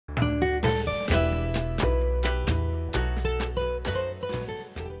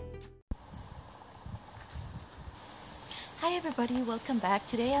Hi everybody, welcome back.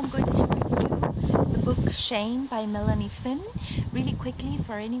 Today I'm going to review the book Shame by Melanie Finn. Really quickly,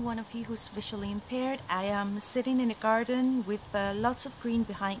 for any one of you who's visually impaired, I am sitting in a garden with lots of green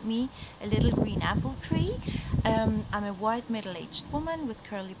behind me, a little green apple tree. I'm a white middle-aged woman with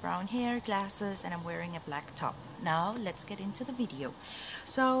curly brown hair, glasses, and I'm wearing a black top. Now let's get into the video.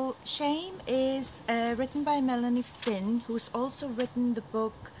 So Shame is written by Melanie Finn, who's also written the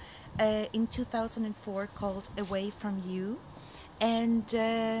book in 2004 called Away From You, and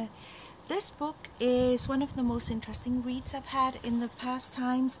this book is one of the most interesting reads I've had in the past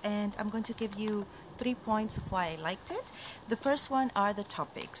times, and I'm going to give you 3 points of why I liked it. The first one are the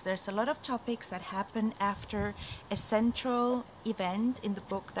topics. There's a lot of topics that happen after a central event in the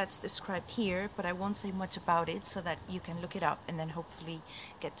book that's described here, but I won't say much about it so that you can look it up and then hopefully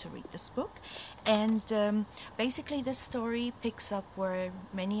get to read this book. And basically this story picks up where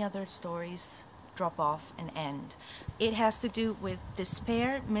many other stories drop off and end. It has to do with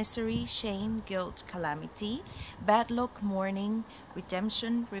despair, misery, shame, guilt, calamity, bad luck, mourning,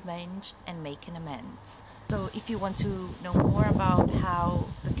 redemption, revenge, and making amends. So if you want to know more about how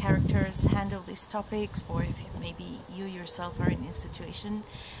the characters handle these topics, or if maybe you yourself are in a situation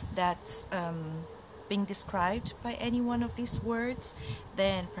that's being described by any one of these words,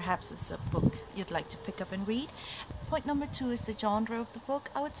 then perhaps it's a book you'd like to pick up and read. Point number 2 is the genre of the book.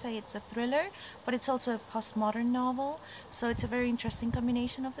 I would say it's a thriller, but it's also a postmodern novel, so it's a very interesting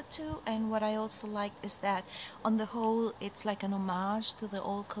combination of the two. And what I also liked is that on the whole it's like an homage to the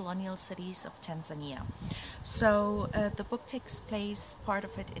old colonial cities of Tanzania. So the book takes place, part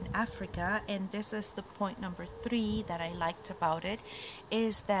of it, in Africa, and this is the point number 3 that I liked about it,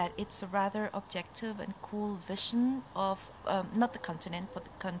 is that it's a rather objective and cool vision of not the continent but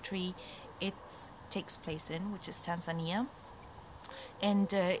the country it takes place in, which is Tanzania.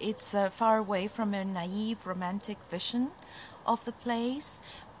 And it's far away from a naive romantic vision of the place.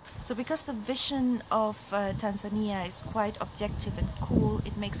 So because the vision of Tanzania is quite objective and cool,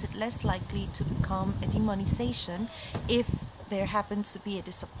 it makes it less likely to become a demonization if there happens to be a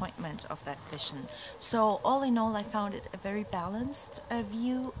disappointment of that vision. So all in all, I found it a very balanced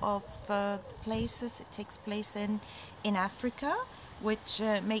view of the places it takes place in Africa, which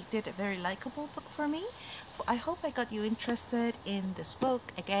made it a very likable book for me. So I hope I got you interested in this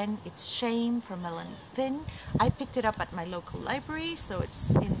book. Again, it's Shame from Melanie Finn. I picked it up at my local library, so it's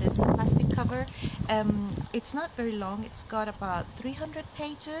in this plastic cover. It's not very long, it's got about 300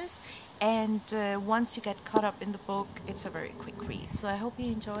 pages, and once you get caught up in the book, it's a very quick read. So I hope you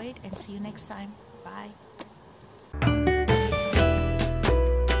enjoyed, and see you next time. Bye.